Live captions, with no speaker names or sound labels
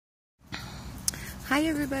Hi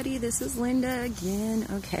everybody, this is Linda again.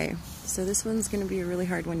 Okay, so this one's going to be a really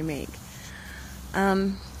hard one to make.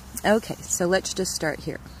 Okay, so let's just start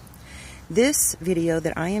here. This video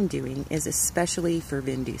that I am doing is especially for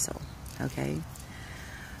Vin Diesel, okay?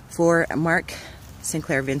 For Mark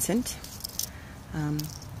Sinclair Vincent.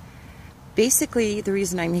 Basically, the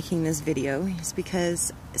reason I'm making this video is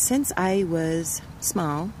because since I was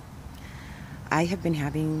small, I have been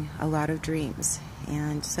having a lot of dreams.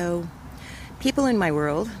 And so people in my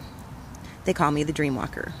world, they call me the Dream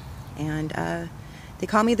Walker. And they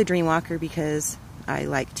call me the Dream Walker because I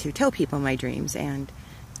like to tell people my dreams and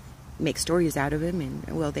make stories out of them.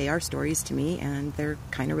 And, well, they are stories to me, and they're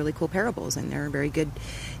kind of really cool parables, and they're very good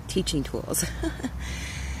teaching tools.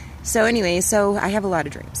 So anyway, so I have a lot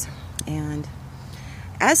of dreams. And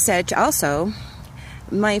as such, also,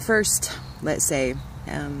 my first, let's say,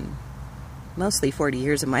 mostly 40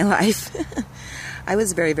 years of my life, I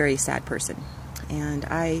was a very, very sad person. And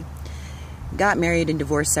I got married and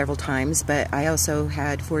divorced several times, but I also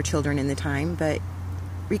had 4 children in the time. But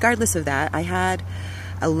regardless of that, I had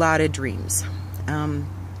a lot of dreams.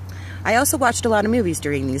 I also watched a lot of movies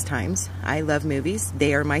during these times. I love movies.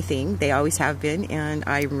 They are my thing. They always have been, and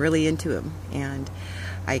I'm really into them. And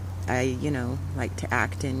I you know, like to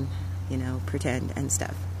act and, you know, pretend and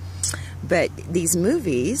stuff. But these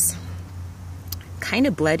movies kind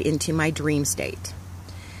of bled into my dream state,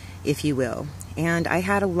 if you will. And I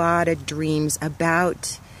had a lot of dreams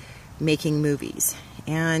about making movies,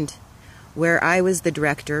 and where I was the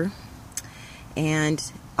director, and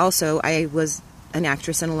also I was an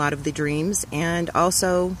actress in a lot of the dreams, and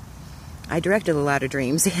also I directed a lot of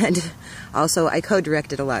dreams, and also I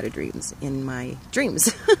co-directed a lot of dreams in my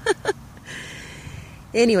dreams.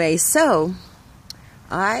 Anyway, so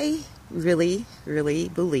I really, really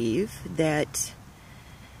believe that,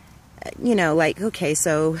 you know, like, okay,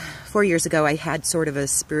 so 4 years ago I had sort of a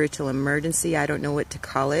spiritual emergency. I don't know what to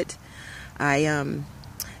call it. I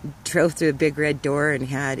drove through a big red door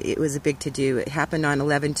and it was a big to-do. It happened on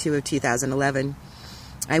 11/2 of 2011.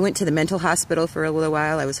 I went to the mental hospital for a little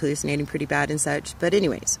while. I was hallucinating pretty bad and such. But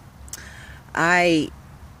anyways,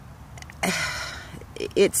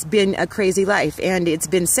 it's been a crazy life, and it's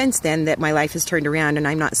been since then that my life has turned around and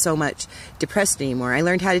I'm not so much depressed anymore. I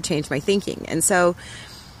learned how to change my thinking, and so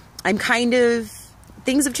I'm kind of,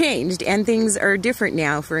 things have changed and things are different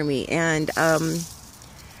now for me, and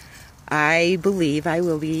I believe I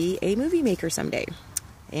will be a movie maker someday.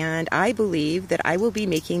 And I believe that I will be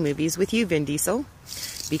making movies with you, Vin Diesel,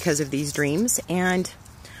 because of these dreams. And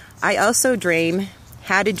I also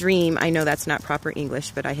had a dream, I know that's not proper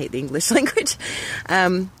English, but I hate the English language.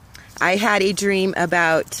 I had a dream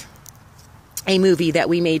about a movie that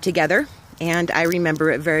we made together, and I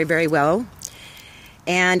remember it very, very well.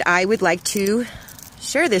 And I would like to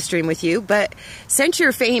share this dream with you, but since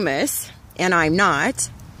you're famous, and I'm not,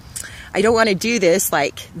 I don't want to do this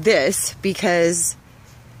like this, because,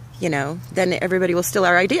 you know, then everybody will steal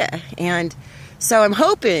our idea. And so I'm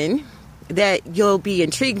hoping that you'll be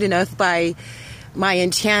intrigued enough by my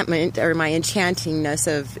enchantment, or my enchantingness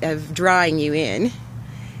of drawing you in,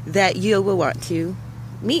 that you will want to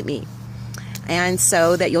meet me, and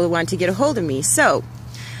so that you'll want to get a hold of me. So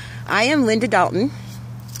I am Linda Dalton,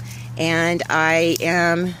 and I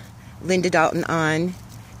am Linda Dalton on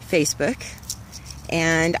Facebook,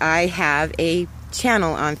 and I have a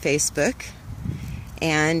channel on Facebook,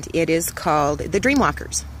 and it is called The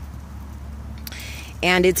Dreamwalkers.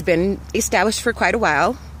 And it's been established for quite a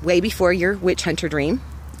while, way before your Witch Hunter dream,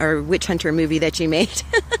 or Witch Hunter movie that you made.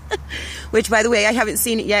 Which, by the way, I haven't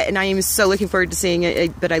seen it yet, and I am so looking forward to seeing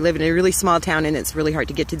it, but I live in a really small town, and it's really hard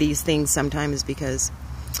to get to these things sometimes because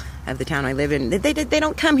of the town I live in. They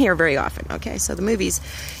don't come here very often, okay? So the movies,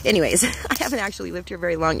 anyways, I haven't actually lived here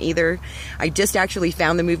very long either. I just actually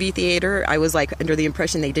found the movie theater. I was like under the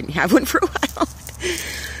impression they didn't have one for a while.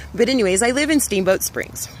 But anyways, I live in Steamboat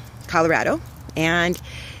Springs, Colorado, and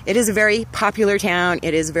it is a very popular town.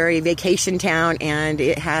 It is a very vacation town, and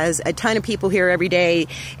it has a ton of people here every day,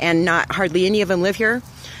 and not hardly any of them live here,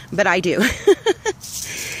 but I do.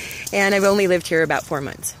 And I've only lived here about 4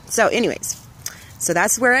 months. So anyways, so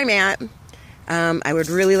that's where I'm at. I would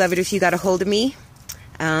really love it if you got a hold of me.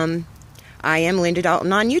 I am Linda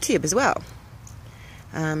Dalton on YouTube as well.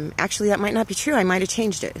 Actually, that might not be true. I might have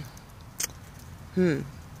changed it.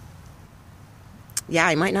 Yeah,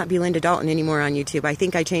 I might not be Linda Dalton anymore on YouTube. I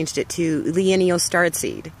think I changed it to Liennial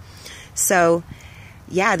Starseed. So,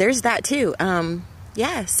 yeah, there's that too.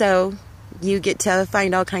 Yeah, so you get to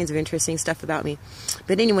find all kinds of interesting stuff about me.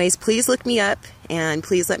 But anyways, please look me up, and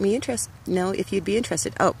please let me know if you'd be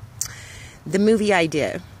interested. Oh, the movie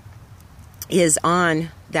idea is on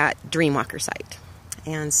that Dreamwalker site.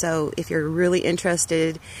 And so if you're really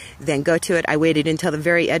interested, then go to it. I waited until the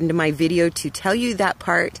very end of my video to tell you that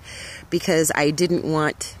part because I didn't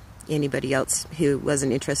want anybody else who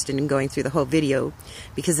wasn't interested in going through the whole video,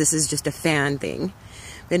 because this is just a fan thing.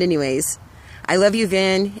 But anyways, I love you,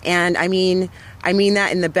 Vin, and I mean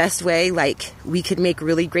that in the best way. Like, we could make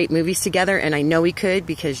really great movies together, and I know we could,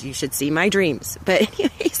 because you should see my dreams. But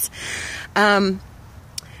anyways,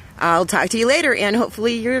 I'll talk to you later, and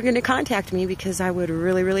hopefully you're going to contact me, because I would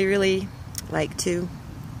really, really, really like to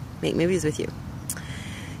make movies with you.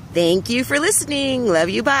 Thank you for listening. Love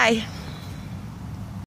you. Bye.